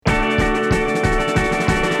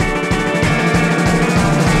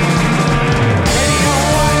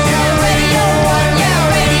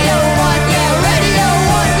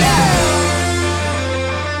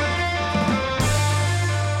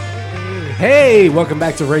Hey, welcome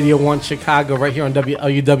back to Radio 1 Chicago right here on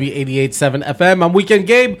WLUW 88.7 FM. I'm Weekend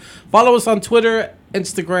Gabe. Follow us on Twitter,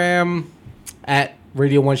 Instagram at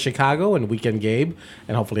Radio 1 Chicago and Weekend Gabe.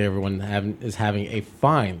 And hopefully everyone is having a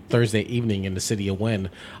fine Thursday evening in the city of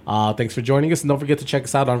Wynn. Thanks for joining us. And don't forget to check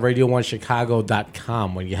us out on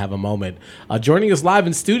radio1chicago.com when you have a moment. Joining us live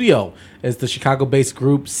in studio is the Chicago-based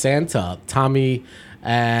group Santah. Tommy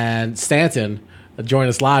and Stanton join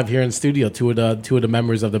us live here in studio. Two of the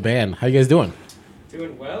members of the band. How you guys doing?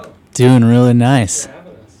 Doing well. Doing really nice.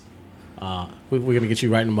 Thanks for having us. We're gonna get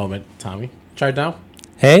you right in a moment, Tommy. Try it now.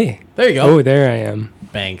 Hey. There you go. Oh, there I am.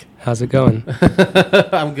 Bang. How's it going?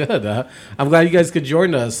 I'm good. I'm glad you guys could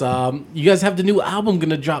join us. You guys have the new album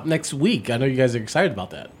gonna drop next week. I know you guys are excited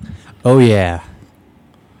about that. Oh yeah.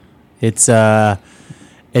 It's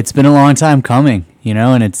been a long time coming,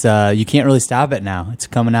 and it's you can't really stop it now. It's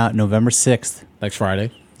coming out November 6th. Next Friday.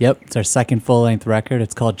 Yep, it's our second full-length record.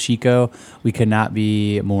 It's called Chico. We could not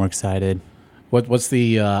be more excited. What's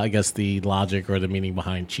the I guess the logic or the meaning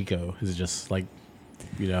behind Chico? Is it just like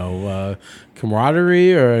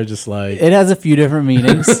camaraderie or just like It has a few different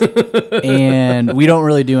meanings, and we don't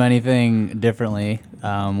really do anything differently.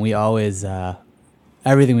 We always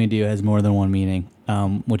everything we do has more than one meaning,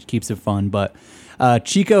 which keeps it fun. But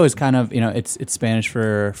Chico is kind of it's Spanish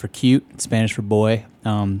for cute, it's Spanish for boy.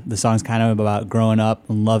 The song's kind of about growing up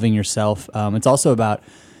and loving yourself. It's also about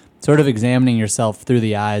sort of examining yourself through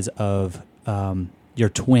the eyes of your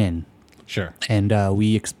twin. Sure. And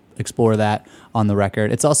we explore that on the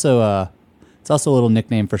record. It's also a little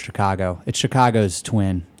nickname for Chicago. It's Chicago's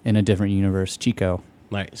twin in a different universe, Chico.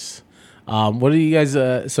 Nice. What do you guys?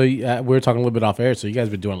 We were talking a little bit off air. So you guys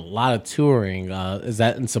been doing a lot of touring. Is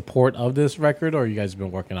that in support of this record, or you guys been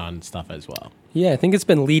working on stuff as well? Yeah, I think it's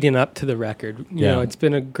been leading up to the record. You know, it's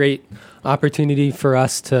been a great opportunity for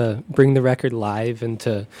us to bring the record live and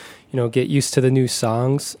to, get used to the new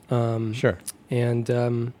songs. Sure.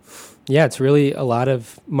 And it's really a lot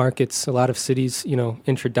of markets, a lot of cities,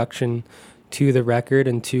 introduction to the record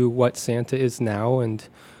and to what Santah is now and,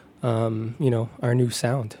 our new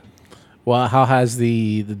sound. Well, how has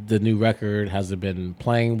the new record, has it been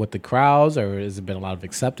playing with the crowds, or has it been a lot of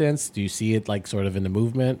acceptance? Do you see it like sort of in the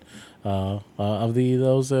movement of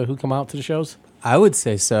those who come out to the shows? I would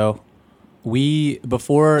say so.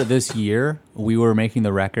 Before this year, we were making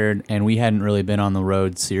the record, and we hadn't really been on the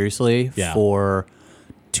road seriously for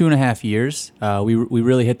 2.5 years. We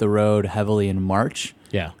really hit the road heavily in March.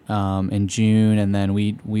 Yeah. In June, and then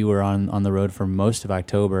we were on the road for most of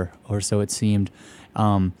October, or so it seemed.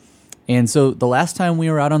 And so the last time we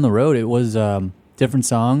were out on the road, it was different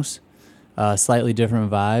songs, slightly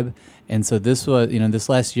different vibe. And so this was, this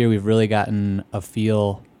last year, we've really gotten a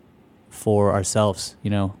feel for ourselves,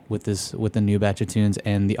 with the new batch of tunes,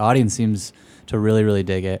 and the audience seems to really, really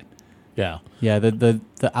dig it. Yeah. Yeah. The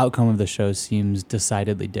outcome of the show seems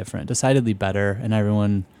decidedly different, decidedly better, and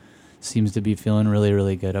everyone seems to be feeling really,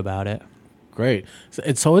 really good about it. Great.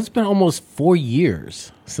 So it's been almost 4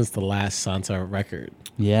 years since the last Santah record.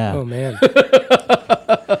 Yeah. Oh, man.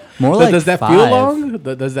 More like does that 5. feel long?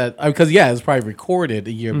 Does that, because it was probably recorded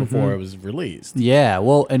a year before it was released. Yeah.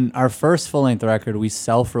 Well, and our first full-length record, we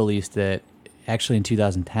self-released it actually in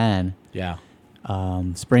 2010. Yeah.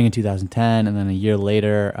 Spring in 2010, and then a year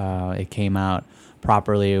later, it came out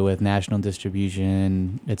properly with national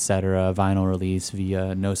distribution, etc., vinyl release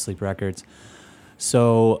via No Sleep Records.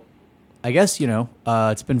 So I guess,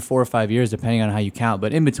 it's been 4 or 5 years, depending on how you count.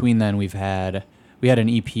 But in between then, we had an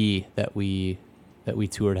EP that we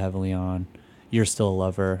toured heavily on, You're Still a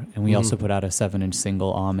Lover, and we also put out a 7-inch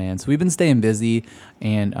single, Aw Man. So we've been staying busy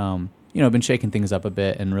and, been shaking things up a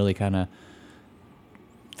bit and really kind of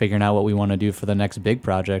figuring out what we want to do for the next big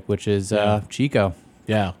project, which is Chico.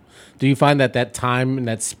 Yeah. Do you find that time and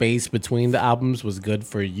that space between the albums was good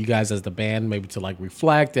for you guys as the band, maybe to like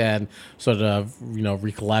reflect and sort of,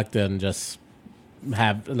 recollect and just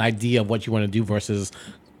have an idea of what you want to do versus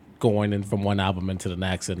going in from one album into the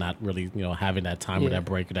next and not really, having that time or that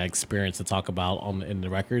break or that experience to talk about in the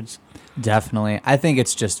records? Definitely. I think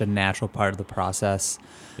it's just a natural part of the process.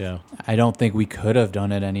 Yeah. I don't think we could have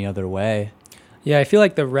done it any other way. Yeah, I feel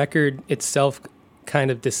like the record itself kind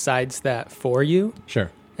of decides that for you.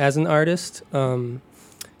 Sure. As an artist, kind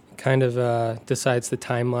of decides the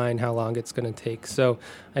timeline, how long it's going to take. So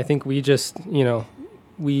I think we just,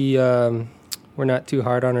 we're not too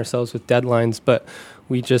hard on ourselves with deadlines, but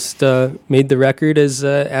we just made the record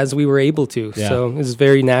as we were able to. Yeah. So it's a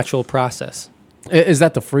very natural process. Is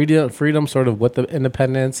that the freedom sort of with the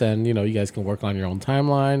independence, and you guys can work on your own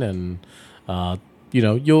timeline, and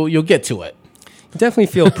you'll get to it. You definitely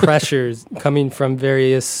feel pressures coming from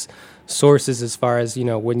various sources as far as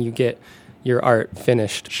when you get your art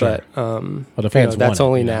finished. Sure. But Well, the fans that's want it,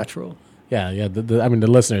 only you know? natural. Yeah. I mean, the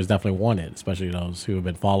listeners definitely want it, especially those who have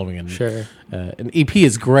been following. And Sure. an EP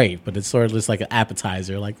is great, but it's sort of just like an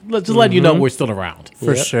appetizer. Like, let's just let you know we're still around.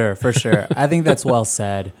 For Yep. sure, for sure. I think that's well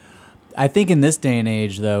said. I think in this day and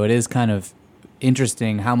age, though, it is kind of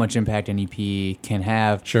interesting how much impact an EP can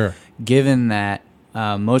have. Sure. Given that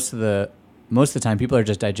most of the time people are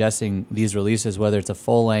just digesting these releases, whether it's a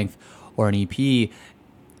full length or an EP,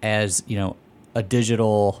 as a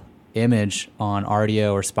digital image on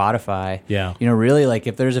Rdio or Spotify. Yeah. Really, like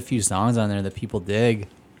if there's a few songs on there that people dig,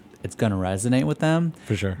 it's gonna resonate with them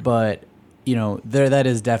For sure. But that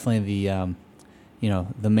is definitely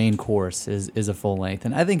the main course is a full length,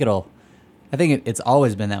 and I think it's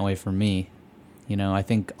always been that way for me. I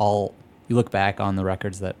think you look back on the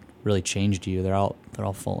records that really changed you, they're all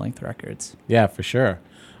full length records. Yeah, for sure.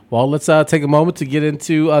 Well, let's take a moment to get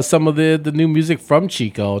into some of the new music from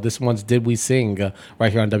Chico. This one's Did We Sing,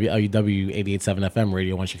 right here on WLUW 88.7 FM,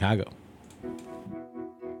 Radio 1 Chicago.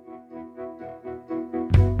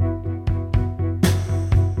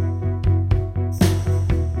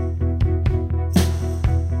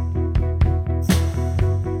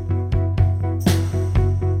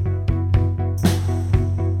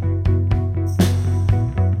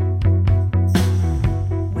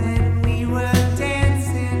 When we were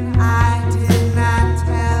dancing, I did not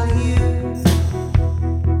tell you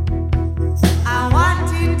I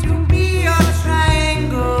wanted to be your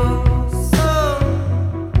triangle. So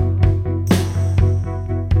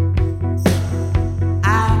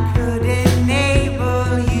I could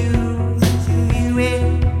enable you to view it,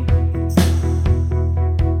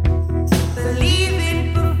 believe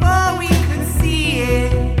it before we could see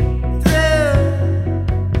it through.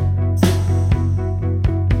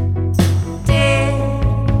 Did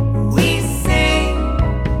we sing?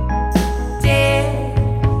 Did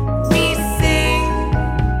we sing?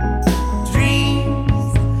 Dreams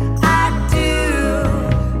I do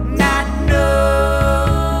not know.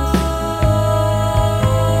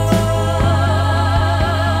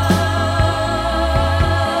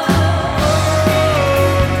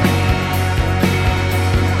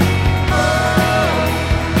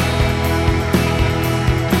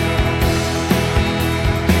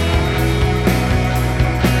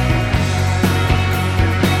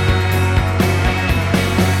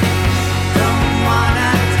 Don't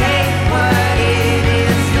wanna take what it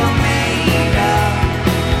is you're made of.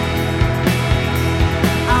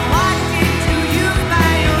 I wanted to use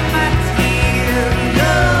my own material.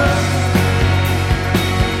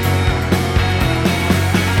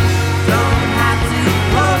 Don't have to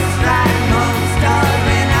post right most of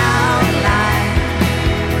an outline.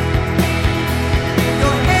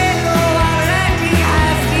 Your halo already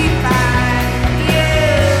has defined you.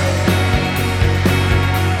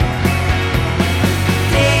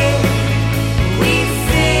 Did we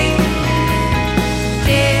sing?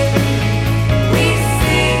 Did we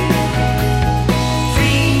sing?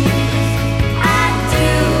 Dreams I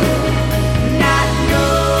do not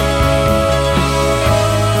know.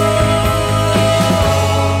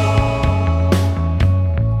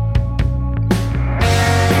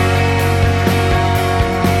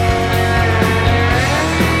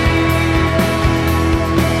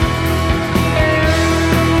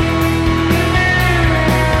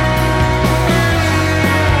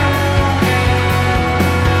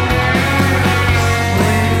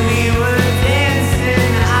 When we were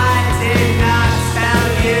dancing, I did not tell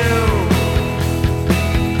you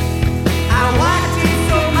I wanted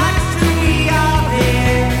so much to be all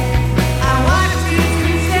there. I wanted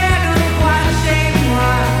to share the watching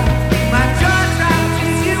one. My jaw dropped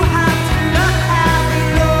as you had to look how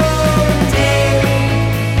low. Did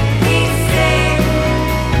we sing?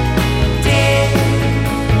 Did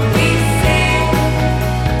we sing?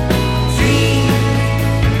 Dreams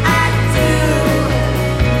I do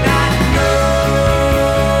not know.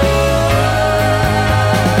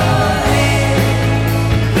 If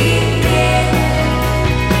we did,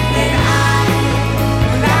 then I'd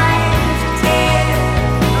like to tell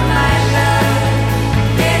my love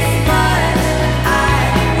this much I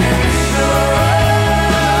am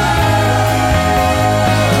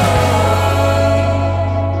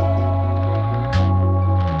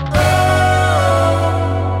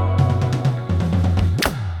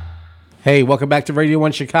Hey, welcome back to Radio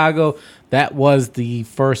 1 Chicago. That was the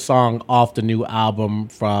first song off the new album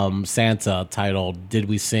from Santah titled Did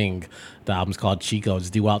We Sing? The album's called Chico.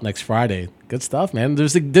 It's due out next Friday. Good stuff, man.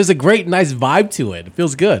 There's a great, nice vibe to it. It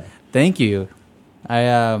feels good. Thank you.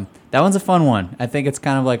 That one's a fun one. I think it's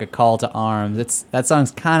kind of like a call to arms. That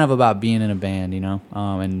song's kind of about being in a band,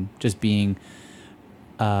 and just being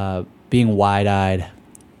being wide-eyed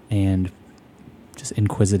and just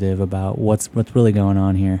inquisitive about what's really going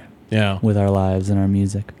on here Yeah. with our lives and our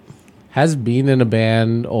music. Has being in a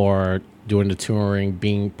band or doing the touring,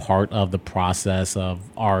 being part of the process of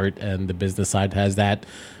art and the business side, has that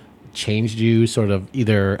changed you sort of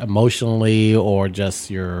either emotionally or just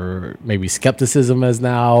your maybe skepticism as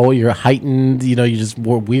now you're heightened, you just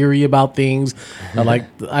more weary about things? Like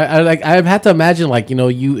I've had to imagine, like,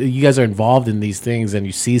 you guys are involved in these things and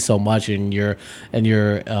you see so much and you're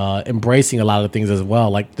embracing a lot of things as well.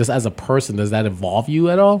 Like, just as a person, does that evolve you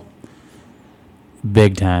at all?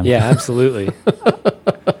 Big time. Yeah, absolutely.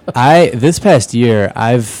 This past year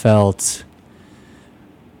I've felt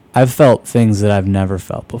things that I've never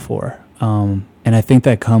felt before. And I think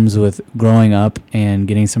that comes with growing up and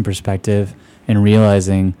getting some perspective and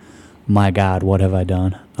realizing, my God, what have I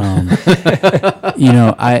done?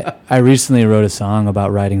 I recently wrote a song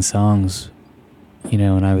about writing songs,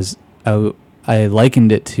 and I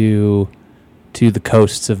likened it to the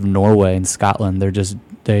coasts of Norway and Scotland.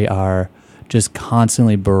 They are just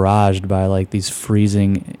constantly barraged by like these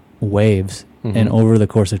freezing waves. Mm-hmm. And over the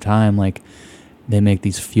course of time, like, they make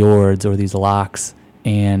these fjords or these locks,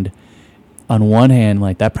 and on one hand,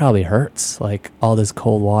 like, that probably hurts, like all this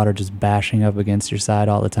cold water just bashing up against your side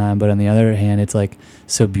all the time. But on the other hand, it's like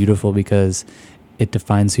so beautiful because it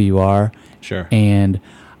defines who you are. Sure. And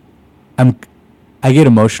I get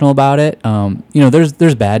emotional about it.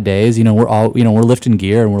 There's bad days. We're lifting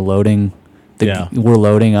gear and we're loading. We're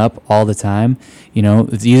loading up all the time.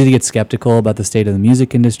 It's easy to get skeptical about the state of the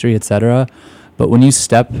music industry, etc. But when you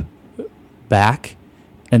step back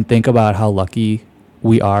and think about how lucky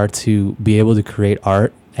we are to be able to create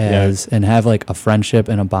art and have like a friendship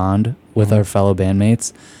and a bond with our fellow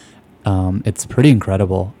bandmates, it's pretty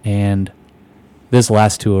incredible. And this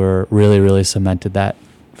last tour really, really cemented that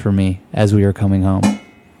for me as we were coming home.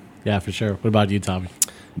 Yeah, for sure. What about you, Tommy?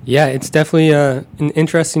 Yeah, it's definitely an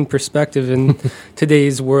interesting perspective in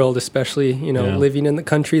today's world, especially, living in the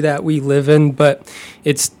country that we live in. But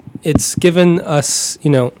it's given us,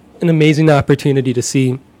 an amazing opportunity to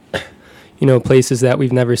see, places that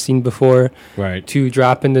we've never seen before. Right. To to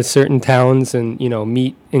drop into certain towns and,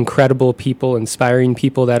 meet incredible people, inspiring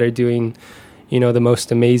people that are doing, the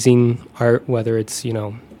most amazing art, whether it's,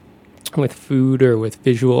 with food or with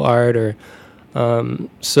visual art or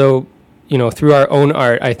through our own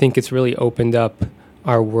art, I think it's really opened up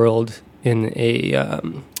our world in a,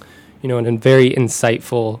 in a very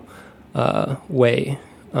insightful way.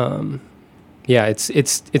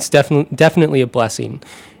 It's definitely a blessing,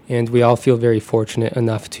 and we all feel very fortunate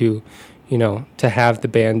enough to have the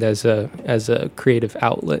band as a creative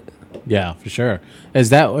outlet. Yeah, for sure.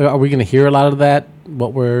 Are we going to hear a lot of that,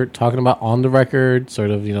 what we're talking about on the record? Sort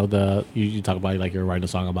of, you talk about, like, you're writing a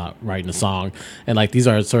song about writing a song. And, like, these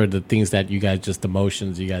are sort of the things that you guys, just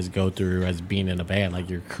emotions you guys go through as being in a band. Like,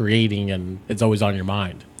 you're creating and it's always on your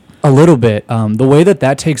mind. A little bit. The way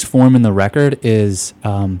that takes form in the record is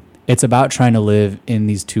it's about trying to live in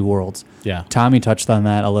these two worlds. Yeah. Tommy touched on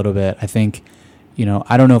that a little bit. I think,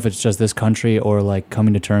 I don't know if it's just this country or, like,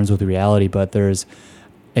 coming to terms with reality, but there's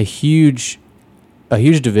a huge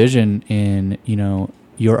division in,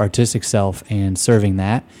 your artistic self and serving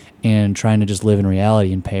that and trying to just live in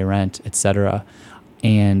reality and pay rent, etc.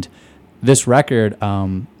 And this record,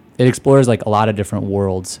 it explores, like, a lot of different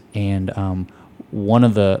worlds. And one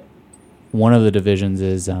of the divisions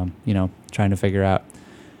is, trying to figure out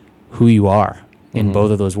who you are in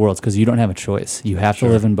both of those worlds, because you don't have a choice. You have to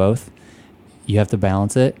live in both. You have to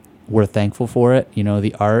balance it. We're thankful for it.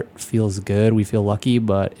 The art feels good. We feel lucky,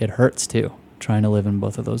 but it hurts too, trying to live in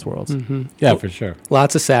both of those worlds. Mm-hmm. Yeah, for sure.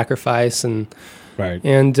 Lots of sacrifice and right.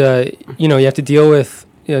 And you have to deal with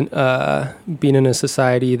being in a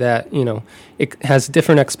society that it has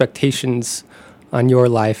different expectations on your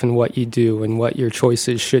life and what you do and what your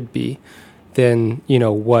choices should be than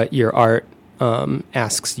what your art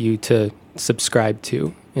asks you to subscribe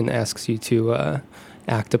to and asks you to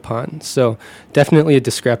act upon. So definitely a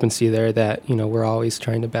discrepancy there that we're always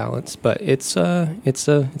trying to balance, but it's a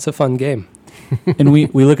fun game. And we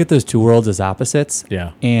look at those two worlds as opposites.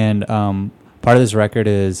 Yeah. And part of this record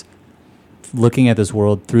is looking at this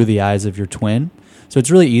world through the eyes of your twin. So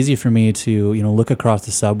it's really easy for me to look across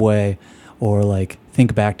the subway or, like,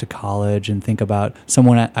 think back to college and think about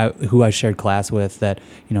someone who I shared class with that,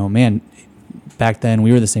 man, back then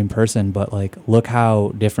we were the same person, but, like, look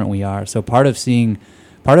how different we are. So part of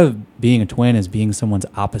being a twin is being someone's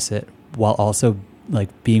opposite while also, like,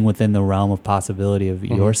 being within the realm of possibility of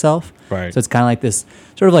yourself. Right. So it's kind of like this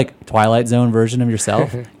sort of like Twilight Zone version of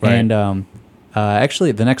yourself. Right. And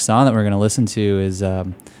actually the next song that we're going to listen to is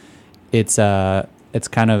it's it's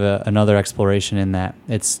kind of another exploration in that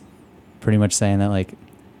it's pretty much saying that like you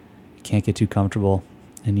can't get too comfortable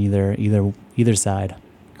in either side.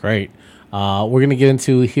 Great. We're going to get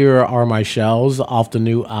into Here Are My Shells off the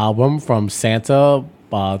new album from Santah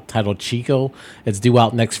titled Chico. It's due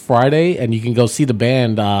out next Friday, and you can go see the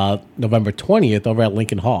band November 20th over at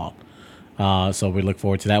Lincoln Hall. So we look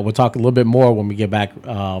forward to that. We'll talk a little bit more when we get back.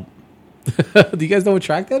 Do you guys know what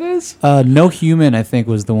track that is? No Human, I think,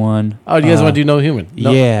 was the one. Oh, do you guys want to do No Human?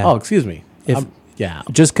 No? Yeah. Oh, excuse me. If, yeah.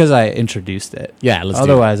 Just because I introduced it. Yeah, let's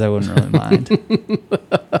Otherwise, I wouldn't really mind.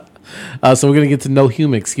 So we're going to get to No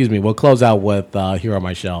Human, excuse me. We'll close out with Here Are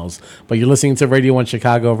My Shells. But you're listening to Radio 1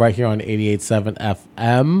 Chicago right here on 88.7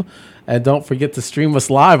 FM. And don't forget to stream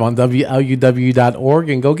us live on WLUW.org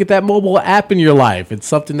and go get that mobile app in your life. It's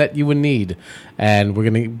something that you would need. And we're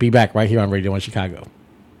going to be back right here on Radio 1 Chicago.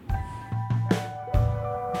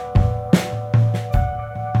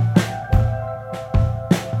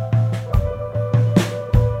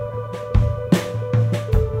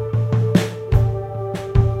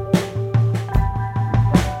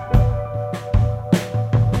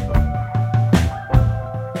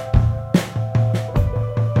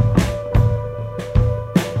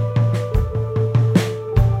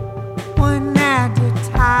 One at a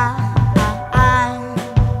time,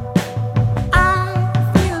 I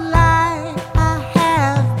feel like I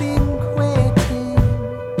have been quitting,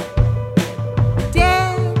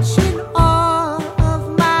 ditching all of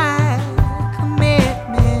my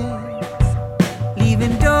commitments,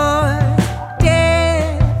 leaving doors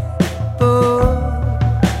dead, bolted.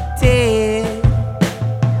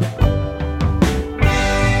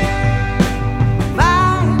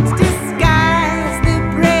 Vines disguise the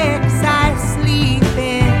bricks I sleep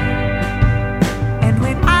in, and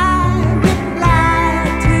when I reply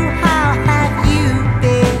to how have you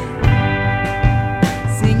been,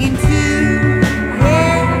 singing two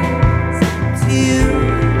hands, two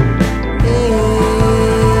hands.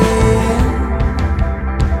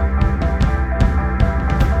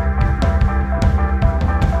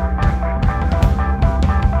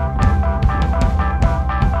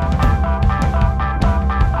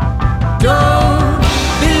 Don't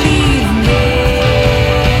believe me,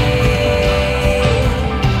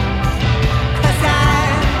 'cause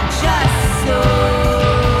I'm just so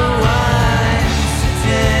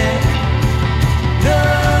uncertain. The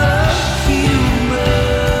humor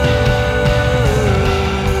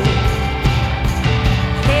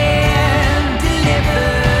can deliver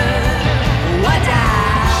what I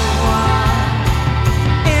want,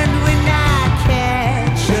 and when I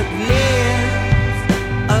catch a glimpse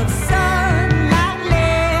of sunlight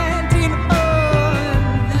landing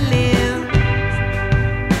on the limbs,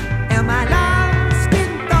 am I lost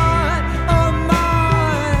in thought or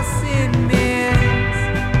moss in mist?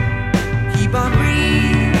 Keep on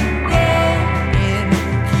breathing,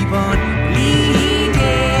 keep on bleeding,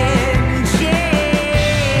 yeah.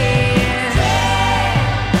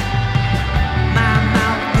 My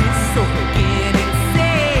mouth is soaking in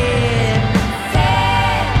sand,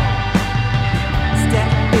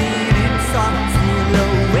 stepping in soft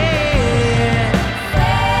silhouette,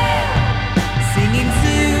 singing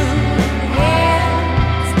two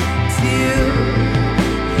hands, two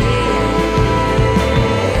hands.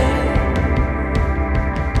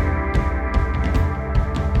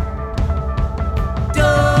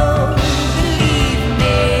 Don't believe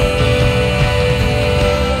me,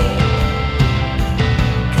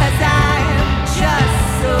 'cause I'm just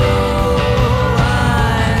so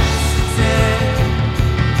uncertain.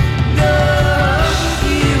 No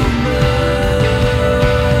humor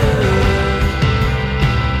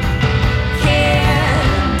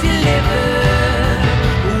can deliver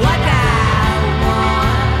what I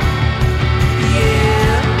want,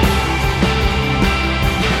 yeah.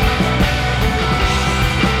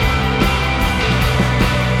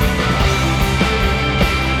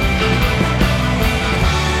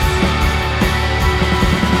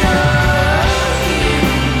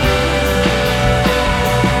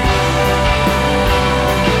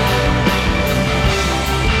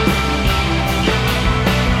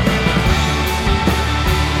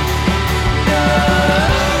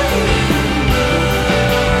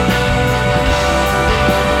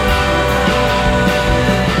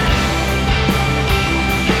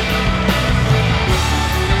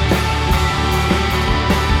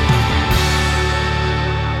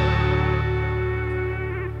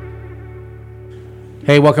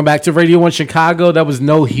 Hey, welcome back to Radio 1 Chicago. That was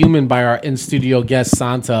No Human by our in-studio guest,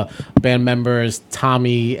 Santah. Band members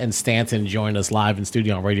Tommy and Stanton joined us live in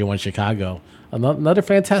studio on Radio 1 Chicago. Another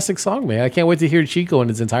fantastic song, man. I can't wait to hear Chico in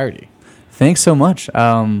its entirety. Thanks so much.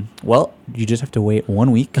 Well, you just have to wait 1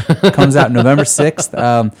 week. It comes out November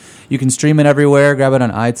 6th. You can stream it everywhere. Grab it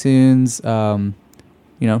on iTunes.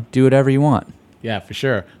 Do whatever you want. Yeah, for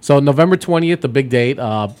sure. So November 20th, the big date,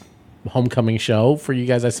 homecoming show for you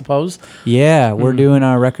guys, I suppose. Yeah, we're doing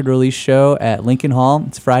our record release show at Lincoln Hall.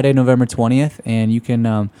 It's Friday, November 20th, and you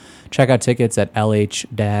can check out tickets at lh-st.com.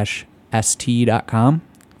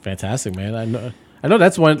 Fantastic, man. I know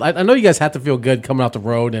that's one. I know you guys have to feel good coming out the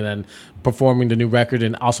road and then performing the new record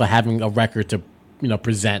and also having a record to,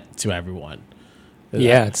 present to everyone.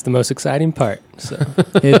 Yeah, it's the most exciting part. So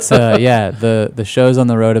It's the shows on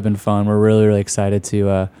the road have been fun. We're really, really excited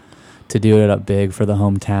to do it up big for the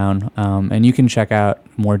hometown. And you can check out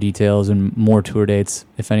more details and more tour dates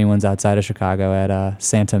if anyone's outside of Chicago at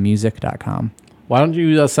santahmusic.com. Why don't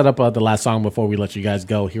you set up the last song before we let you guys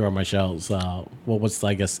go? Here on my shelves. Give us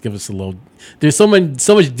a little. There's so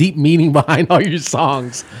much deep meaning behind all your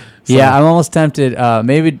songs. So. Yeah, I'm almost tempted.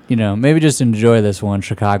 Maybe just enjoy this one,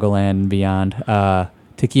 Chicagoland and beyond. To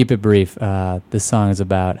keep it brief, this song is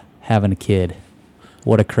about having a kid.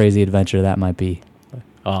 What a crazy adventure that might be.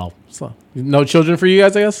 Oh, so no children for you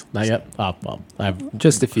guys, I guess? Not yet. Oh, well, I've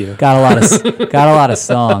just a few. Got a lot of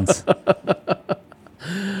songs.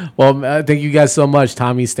 Well, thank you guys so much,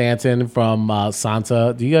 Tommy Stanton from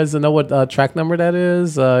Santah. Do you guys know what track number that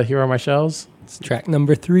is? Here on my shelves. It's track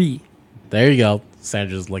number 3. There you go.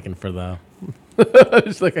 Sandra's looking for the.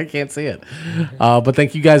 It's like I can't see it. But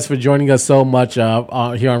thank you guys for joining us so much here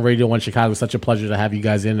on Radio 1 Chicago. It's such a pleasure to have you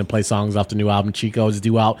guys in and play songs off the new album Chico. Is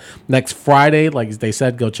due out next Friday. Like they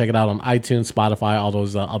said, go check it out on iTunes, Spotify, all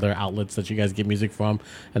those other outlets that you guys get music from.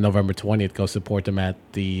 And November 20th, go support them at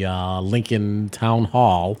the Lincoln Town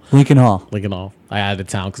Hall. Lincoln Hall. I added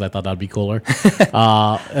town because I thought that'd be cooler.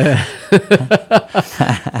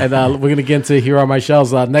 And we're going to get into Here Are My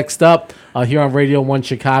Shells. Next up, here on Radio 1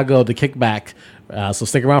 Chicago, The Kickback. So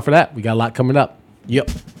stick around for that. We got a lot coming up.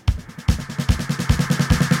 Yep.